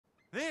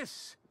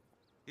This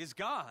is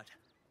God.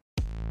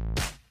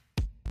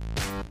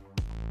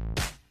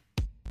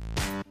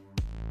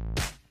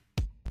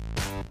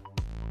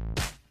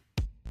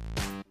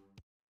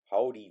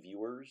 Howdy,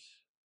 viewers.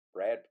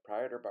 Brad,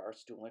 proprietor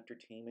Barstool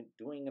Entertainment,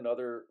 doing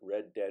another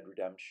Red Dead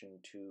Redemption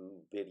 2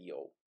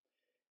 video.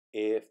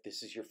 If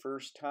this is your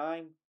first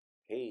time,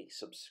 hey,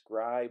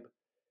 subscribe.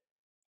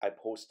 I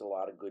post a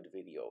lot of good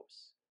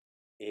videos.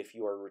 If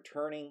you are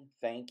returning,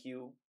 thank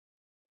you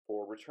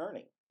for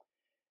returning.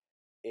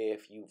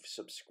 If you've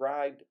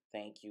subscribed,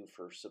 thank you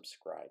for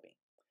subscribing.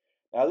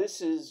 Now,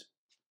 this is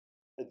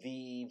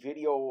the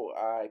video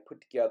I put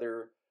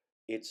together.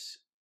 It's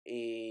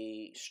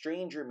a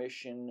stranger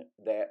mission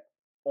that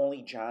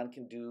only John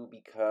can do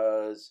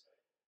because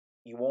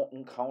you won't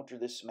encounter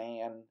this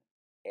man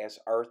as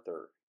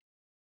Arthur.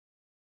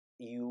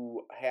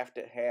 You have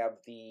to have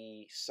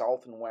the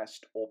south and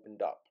west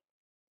opened up.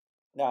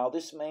 Now,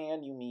 this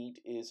man you meet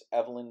is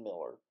Evelyn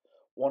Miller,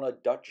 one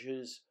of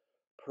Dutch's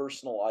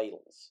personal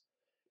idols.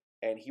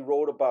 And he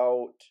wrote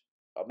about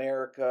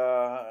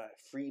America,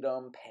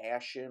 freedom,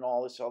 passion,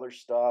 all this other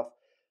stuff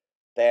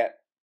that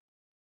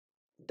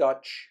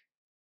Dutch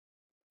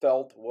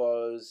felt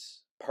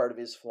was part of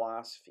his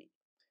philosophy.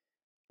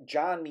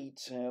 John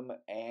meets him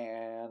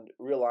and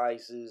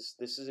realizes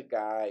this is a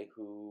guy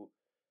who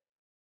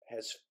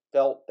has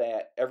felt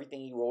that everything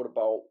he wrote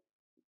about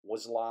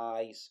was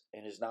lies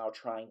and is now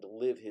trying to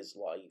live his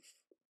life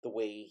the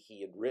way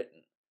he had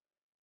written,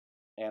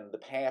 and the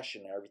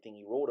passion and everything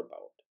he wrote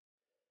about.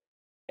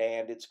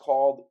 And it's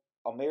called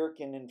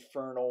American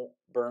Inferno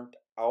Burnt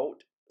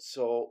Out.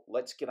 So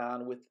let's get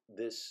on with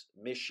this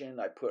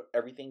mission. I put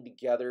everything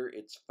together.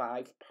 It's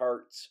 5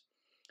 parts,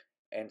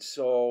 and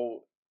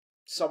so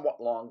somewhat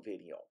long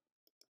video.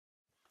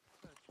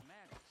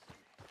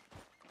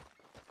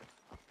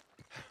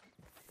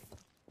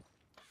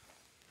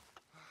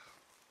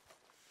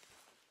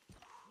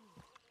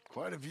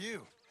 Quite a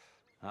view.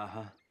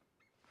 Uh-huh.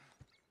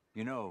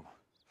 You know,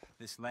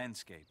 this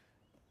landscape,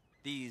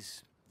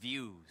 these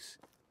views,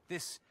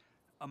 this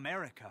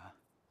America,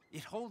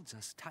 it holds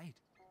us tight.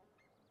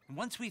 And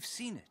once we've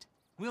seen it,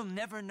 we'll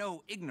never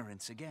know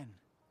ignorance again.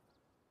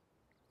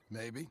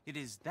 Maybe. It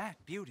is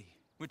that beauty,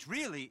 which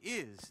really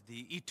is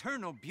the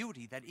eternal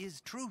beauty that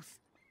is truth.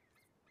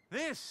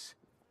 This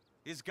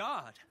is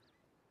God.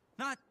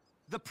 Not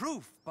the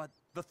proof, but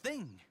the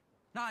thing.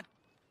 Not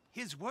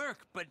his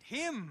work, but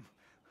him.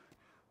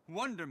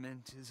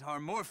 Wonderment is our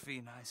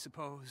morphine, I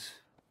suppose.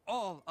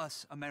 All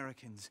us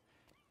Americans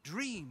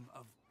dream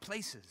of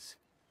places.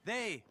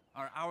 They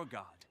are our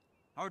God.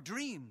 Our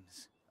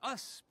dreams.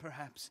 Us,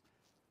 perhaps.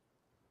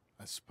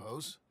 I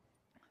suppose.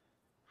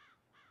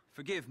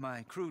 Forgive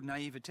my crude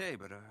naivete,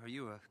 but are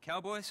you a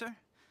cowboy, sir?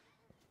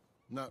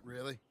 Not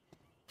really.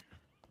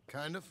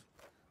 Kind of.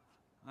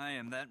 I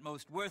am that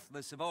most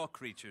worthless of all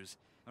creatures.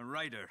 A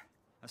writer.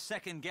 A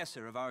second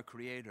guesser of our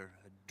Creator.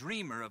 A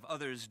dreamer of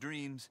others'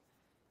 dreams.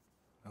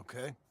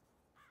 Okay.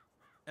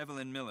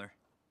 Evelyn Miller.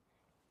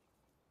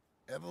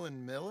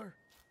 Evelyn Miller?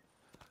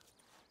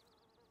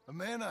 A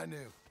man I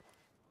knew.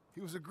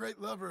 He was a great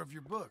lover of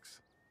your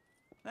books.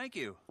 Thank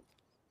you.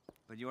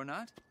 But you're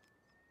not?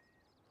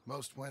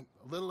 Most went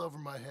a little over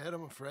my head,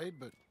 I'm afraid,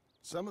 but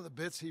some of the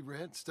bits he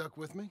read stuck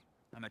with me.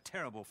 I'm a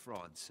terrible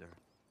fraud, sir.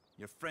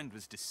 Your friend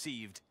was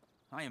deceived.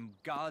 I am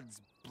God's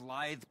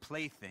blithe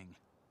plaything.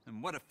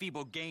 And what a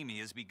feeble game he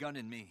has begun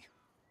in me.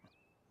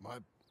 My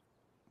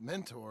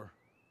mentor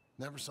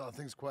never saw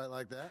things quite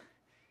like that.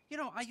 You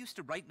know, I used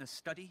to write in a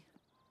study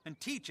and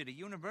teach at a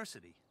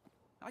university.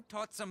 I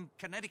taught some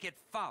Connecticut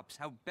fops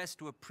how best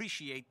to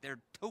appreciate their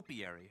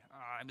topiary.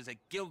 I was a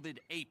gilded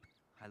ape.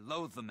 I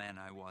loathe the man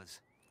I was.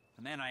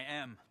 The man I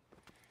am.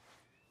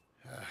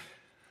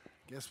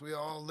 Guess we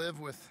all live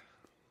with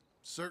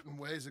certain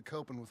ways of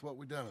coping with what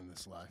we've done in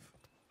this life.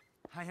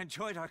 I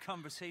enjoyed our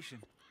conversation.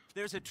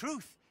 There's a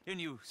truth in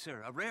you,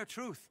 sir, a rare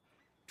truth.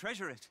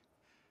 Treasure it.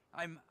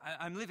 I'm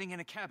living in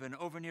a cabin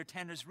over near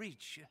Tanner's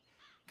Reach.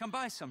 Come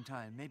by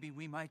sometime. Maybe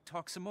we might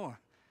talk some more.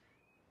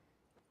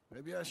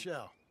 Maybe I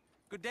shall.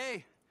 Good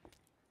day.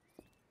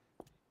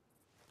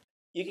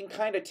 You can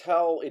kind of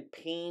tell it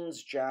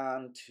pains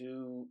John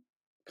to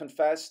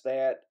confess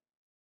that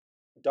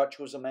Dutch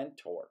was a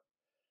mentor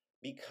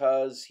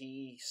because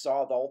he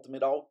saw the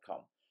ultimate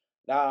outcome.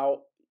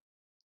 Now,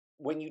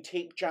 when you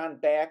take John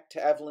back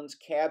to Evelyn's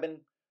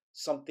cabin,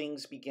 some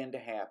things begin to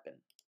happen.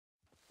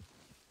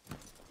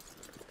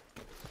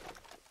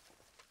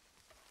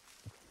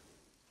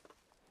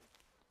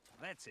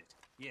 That's it.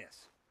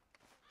 Yes.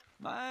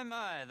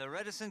 My, the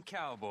reticent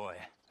cowboy.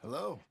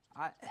 Hello?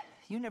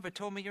 You never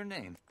told me your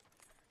name.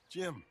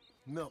 Jim.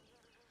 Milt.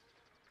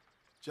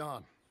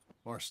 John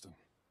Marston.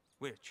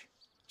 Which?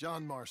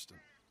 John Marston.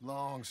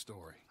 Long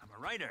story. I'm a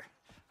writer.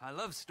 I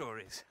love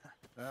stories.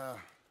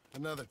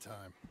 Another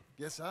time.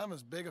 Guess I'm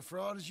as big a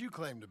fraud as you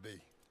claim to be.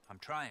 I'm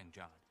trying,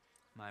 John.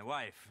 My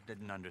wife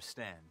didn't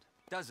understand.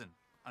 Doesn't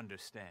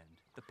understand.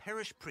 The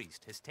parish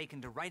priest has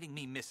taken to writing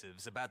me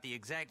missives about the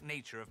exact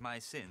nature of my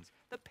sins.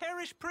 The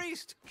parish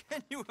priest!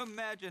 Can you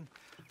imagine?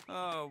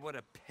 Oh, what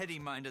a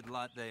petty-minded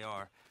lot they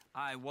are.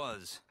 I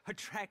was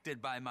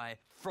attracted by my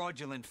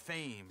fraudulent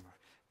fame,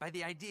 by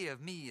the idea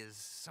of me as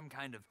some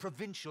kind of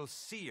provincial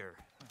seer.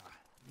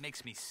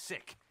 Makes me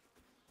sick.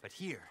 But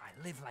here,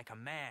 I live like a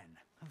man.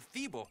 I'm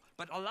feeble,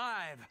 but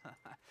alive.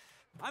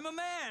 I'm a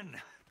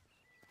man.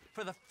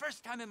 For the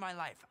first time in my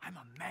life, I'm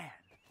a man.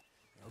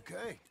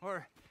 Okay.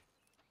 Or,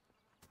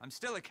 I'm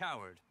still a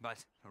coward,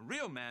 but a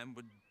real man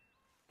would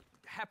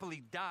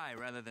happily die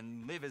rather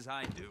than live as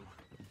I do.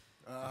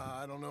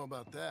 I don't know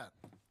about that.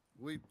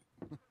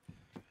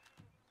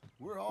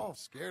 We're all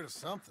scared of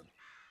something.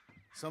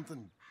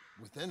 Something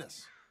within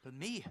us. But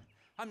me,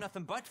 I'm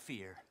nothing but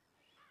fear.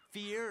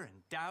 Fear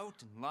and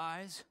doubt and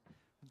lies.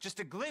 Just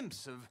a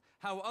glimpse of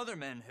how other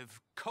men have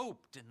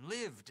coped and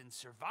lived and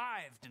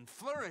survived and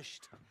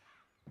flourished.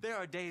 There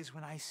are days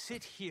when I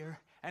sit here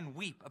and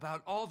weep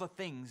about all the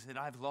things that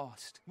I've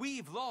lost.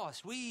 We've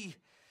lost. We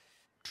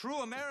true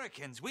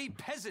Americans, we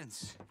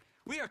peasants.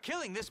 We are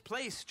killing this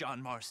place,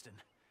 John Marston.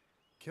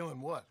 Killing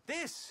what?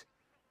 This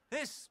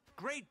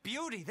great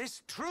beauty,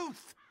 this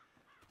truth.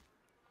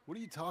 What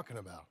are you talking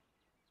about?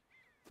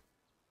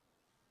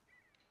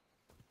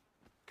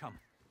 Come.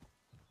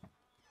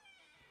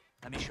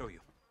 Let me show you.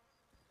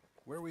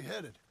 Where are we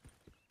headed?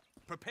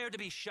 Prepare to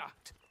be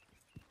shocked.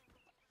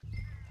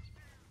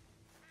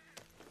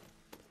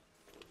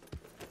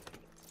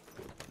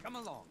 Come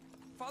along.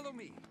 Follow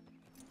me.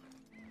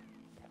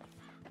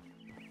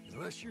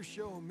 Unless you're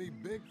showing me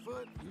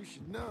Bigfoot, you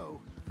should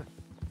know.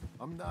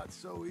 I'm not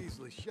so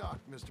easily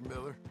shocked, Mr.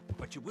 Miller.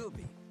 But you will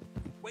be.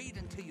 Wait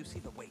until you see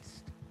the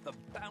waste, the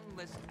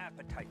boundless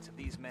appetites of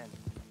these men.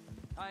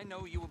 I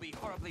know you will be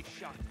horribly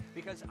shocked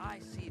because I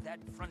see that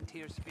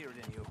frontier spirit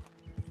in you.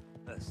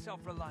 The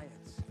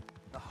self-reliance,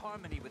 the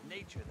harmony with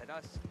nature that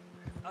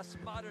us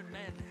modern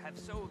men have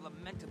so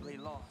lamentably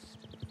lost.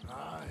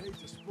 I hate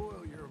to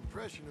spoil your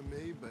impression of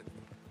me, but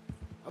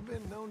I've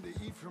been known to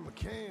eat from a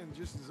can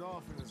just as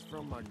often as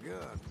from my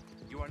gun.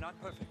 You are not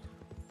perfect.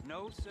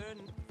 No, sir.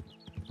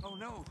 Oh,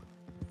 no.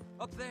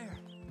 Up there.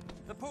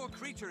 The poor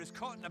creature is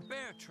caught in a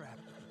bear trap.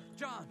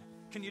 John,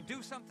 can you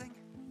do something?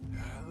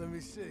 Let me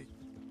see.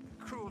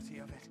 The cruelty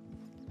of it.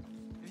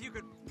 If you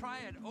could pry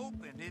it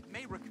open, it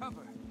may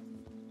recover.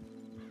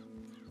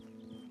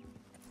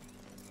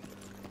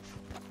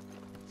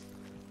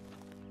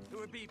 It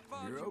would be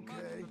far You're too okay.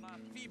 much for my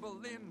feeble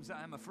limbs,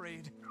 I'm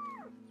afraid.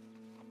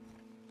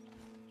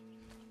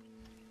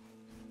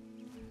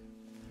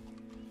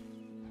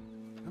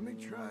 Let me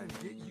try and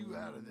get you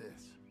out of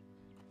this.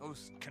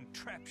 Those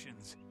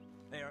contraptions,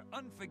 they are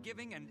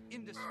unforgiving and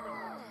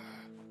indiscriminate.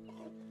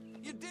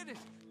 You did it!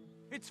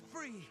 It's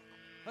free!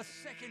 A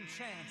second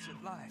chance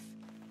at life.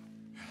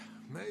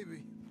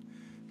 Maybe.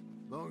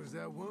 Long as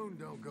that wound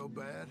don't go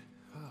bad.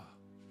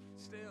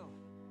 Still,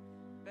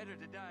 better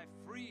to die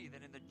free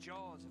than in the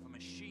jaws of a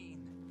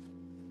machine.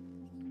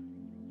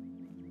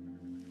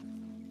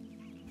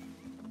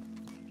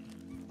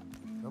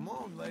 Come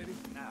on, lady.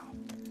 Now,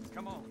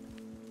 come on.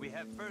 We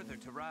have further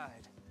to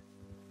ride.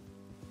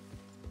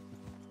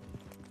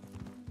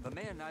 The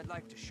men I'd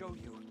like to show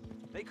you,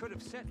 they could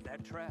have set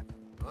that trap.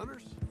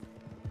 Hunters?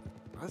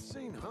 I've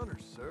seen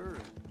hunters, sir.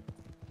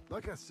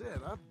 Like I said,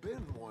 I've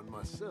been one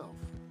myself.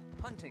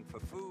 Hunting for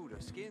food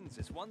or skins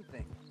is one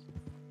thing,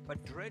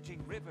 but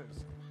dredging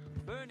rivers,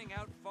 burning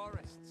out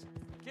forests,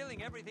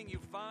 killing everything you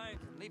find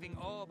and leaving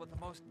all but the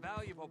most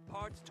valuable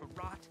parts to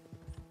rot,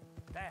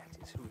 that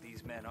is who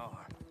these men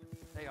are.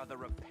 They are the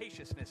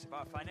rapaciousness of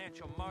our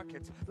financial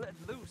markets let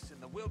loose in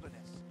the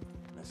wilderness,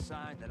 and a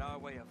sign that our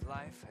way of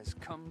life has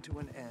come to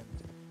an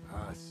end.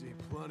 I see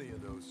plenty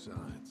of those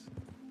signs.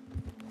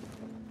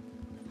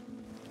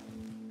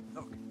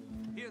 Look,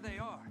 here they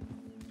are.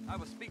 I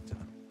will speak to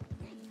them.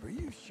 Are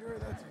you sure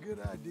that's a good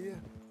idea?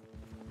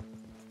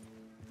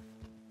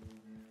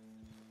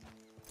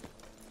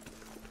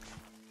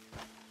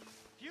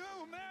 You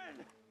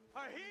men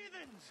are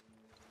heathens!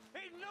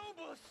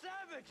 Ignoble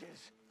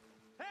savages!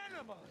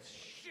 Animals!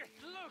 Shit,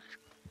 look!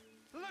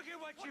 Look at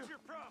what you... What's your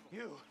problem?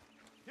 You're...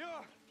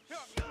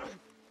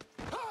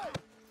 Hey!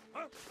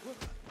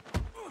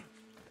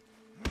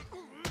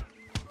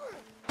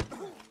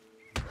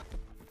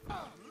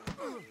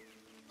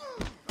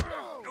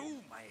 Oh,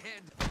 my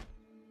head!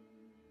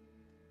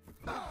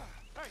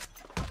 Hey!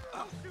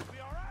 Don't shoot me,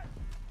 all right?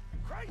 You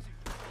crazy?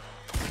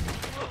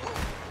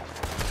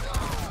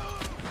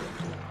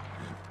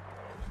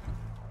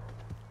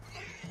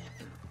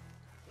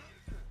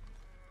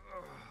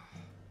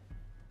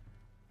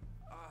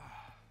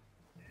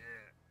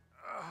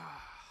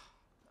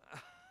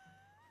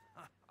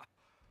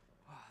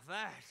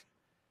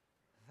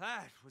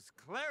 That was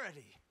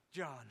clarity,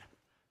 John.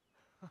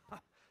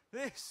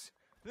 This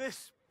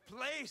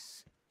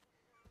place,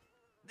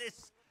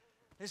 this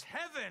is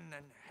heaven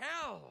and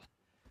hell,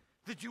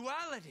 the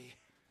duality.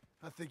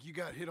 I think you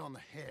got hit on the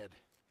head.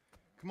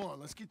 Come on,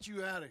 let's get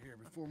you out of here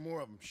before more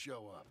of them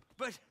show up.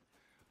 But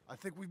I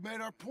think we've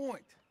made our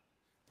point.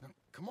 Now,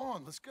 come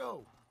on, let's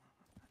go.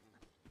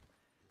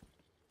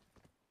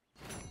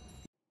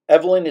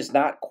 Evelyn is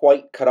not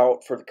quite cut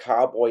out for the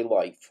cowboy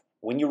life.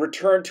 When you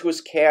return to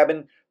his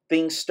cabin,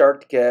 things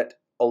start to get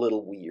a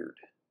little weird.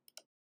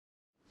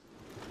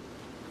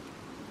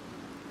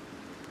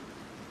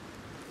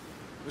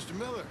 Mr.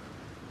 Miller.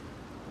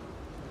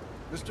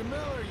 Mr.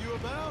 Miller, you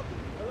about?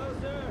 Hello,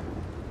 sir.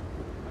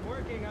 I'm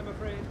working, I'm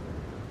afraid.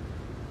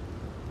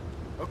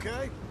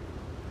 Okay.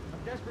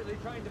 I'm desperately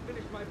trying to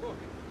finish my book.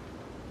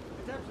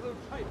 It's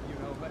absolute type, you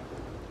know, but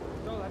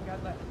it's all I've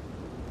got left.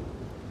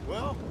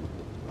 Well,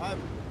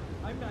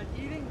 I'm not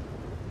eating,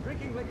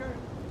 drinking liquor,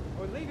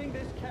 or leaving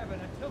this cabin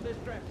until this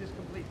draft is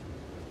complete.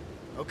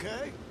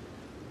 Okay.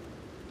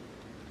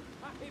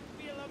 I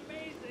feel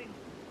amazing.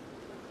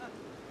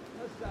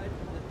 Aside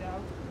from the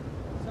doubt,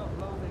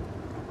 self-loathing,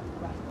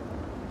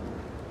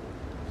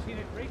 I've seen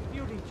a great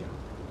beauty, Joe.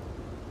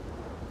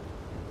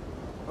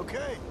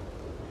 Okay.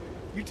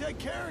 You take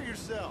care of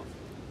yourself.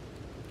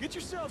 Get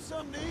yourself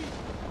something to eat.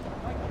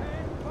 I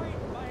can't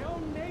fight my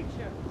own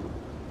nature.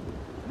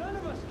 None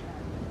of us can.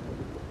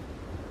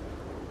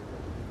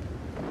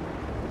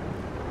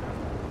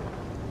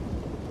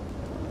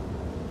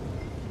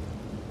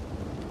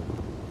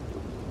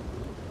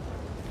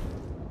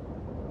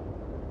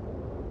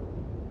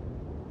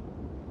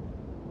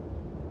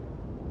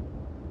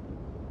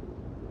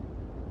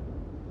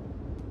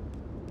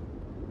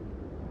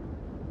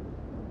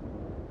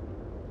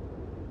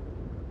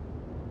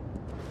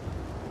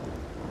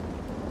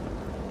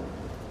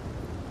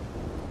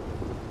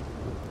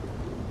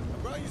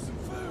 I brought you some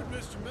food,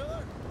 Mr.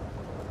 Miller.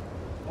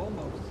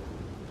 Almost.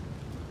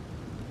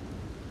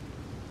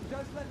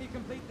 Just let me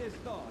complete this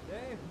thought,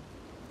 eh?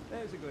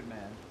 There's a good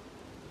man.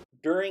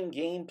 During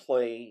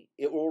gameplay,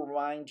 it will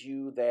remind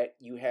you that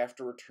you have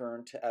to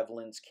return to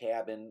Evelyn's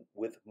cabin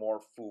with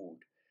more food.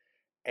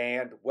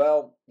 And,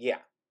 well, yeah.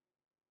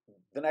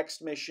 The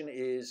next mission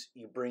is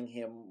you bring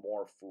him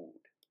more food.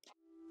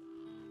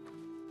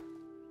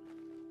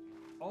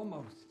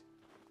 Almost.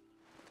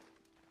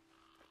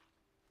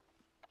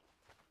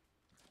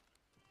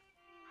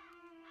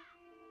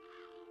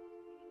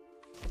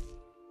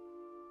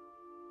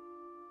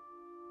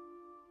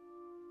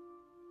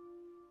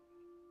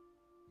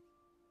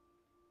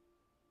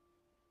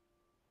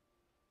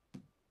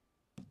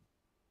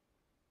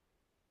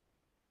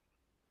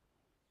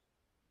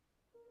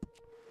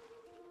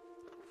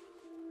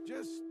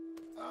 Just,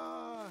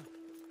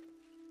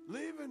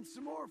 leaving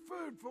some more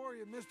food for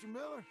you, Mr.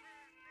 Miller.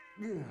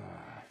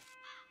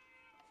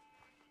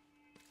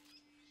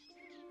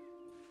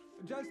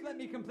 Just let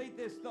me complete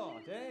this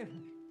thought, eh?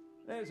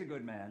 There's a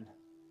good man.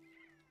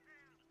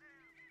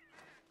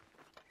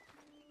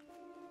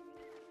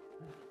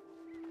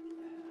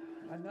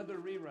 Another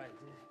rewrite.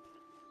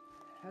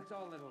 That's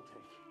all it'll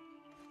take.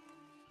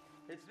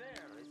 It's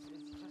there. It's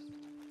just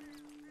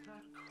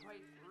not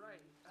quite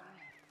right.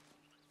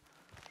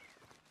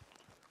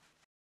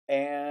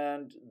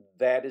 And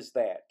that is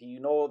that. Do you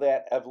know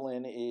that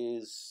Evelyn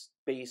is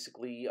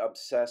basically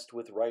obsessed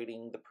with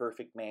writing the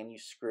perfect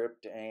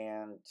manuscript?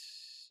 And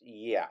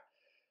yeah,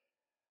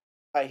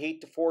 I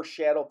hate to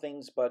foreshadow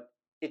things, but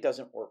it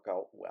doesn't work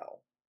out well.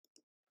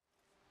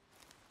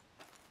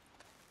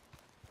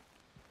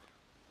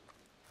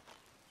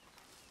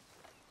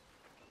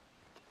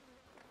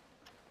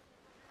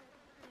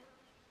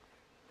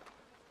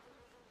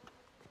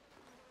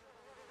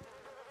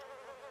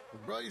 I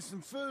brought you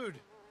some food,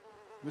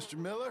 Mr.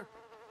 Miller.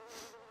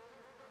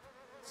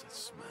 What's that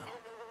smell?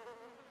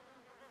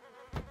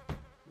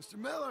 Mr.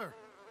 Miller!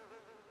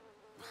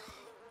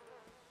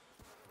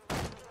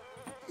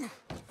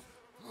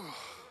 Oh,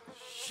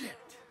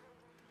 shit.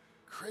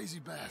 Crazy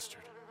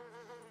bastard.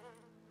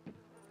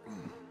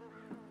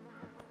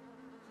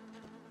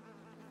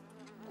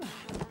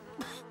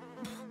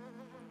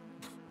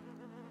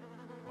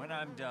 When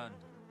I'm done,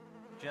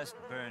 just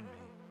burn me.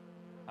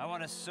 I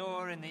want to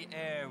soar in the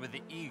air with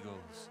the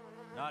eagles,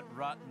 not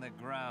rot in the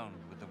ground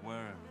with the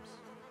worms.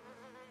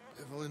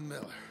 Evelyn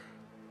Miller.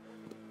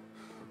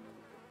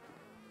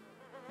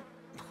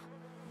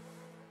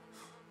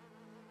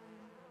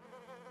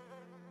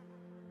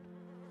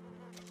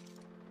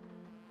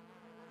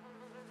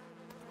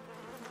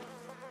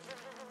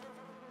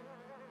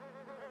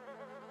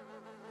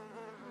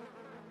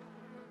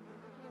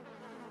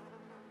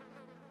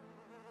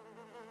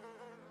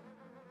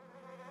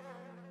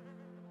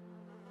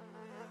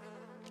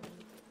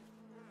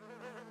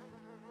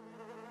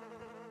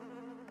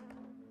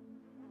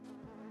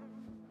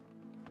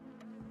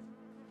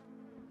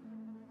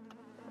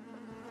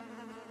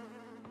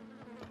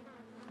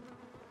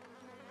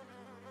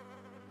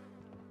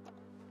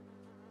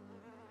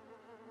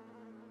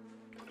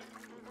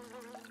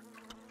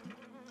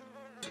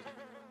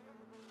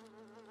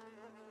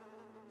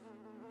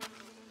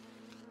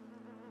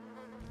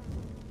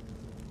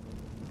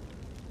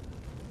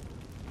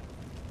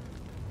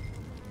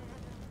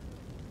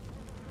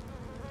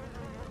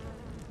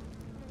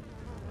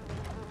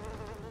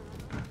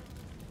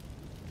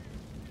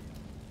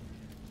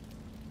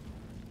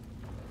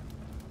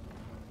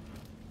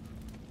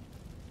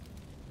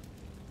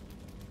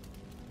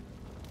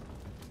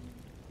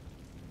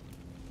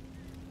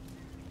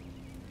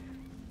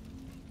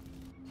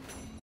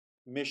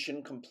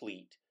 Mission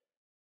complete.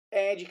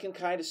 And you can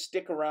kind of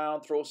stick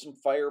around, throw some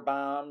fire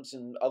bombs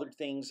and other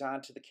things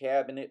onto the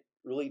cabinet.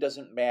 Really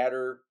doesn't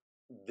matter.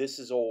 This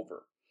is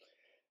over.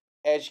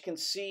 As you can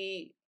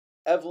see,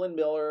 Evelyn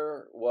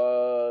Miller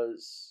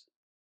was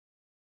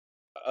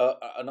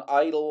an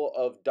idol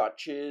of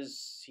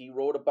Dutch's. He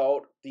wrote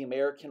about the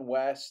American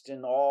West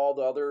and all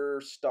the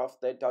other stuff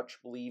that Dutch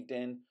believed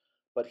in,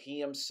 but he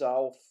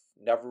himself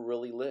never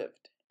really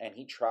lived. And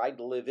he tried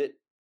to live it,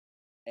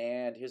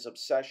 and his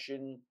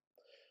obsession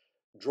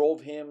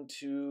drove him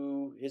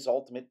to his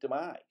ultimate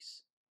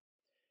demise.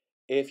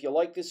 If you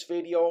like this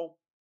video,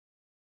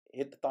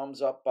 hit the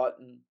thumbs up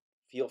button.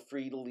 Feel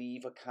free to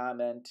leave a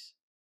comment.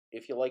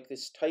 If you like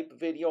this type of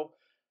video,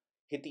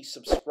 hit the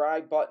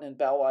subscribe button and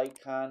bell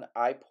icon.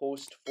 I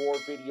post 4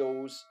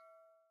 videos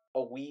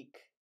a week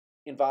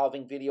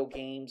involving video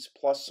games,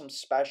 plus some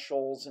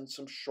specials and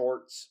some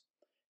shorts,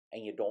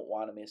 and you don't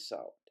want to miss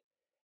out.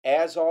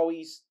 As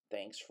always,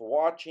 thanks for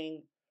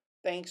watching,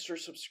 thanks for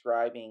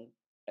subscribing,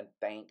 and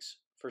thanks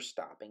for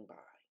stopping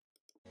by.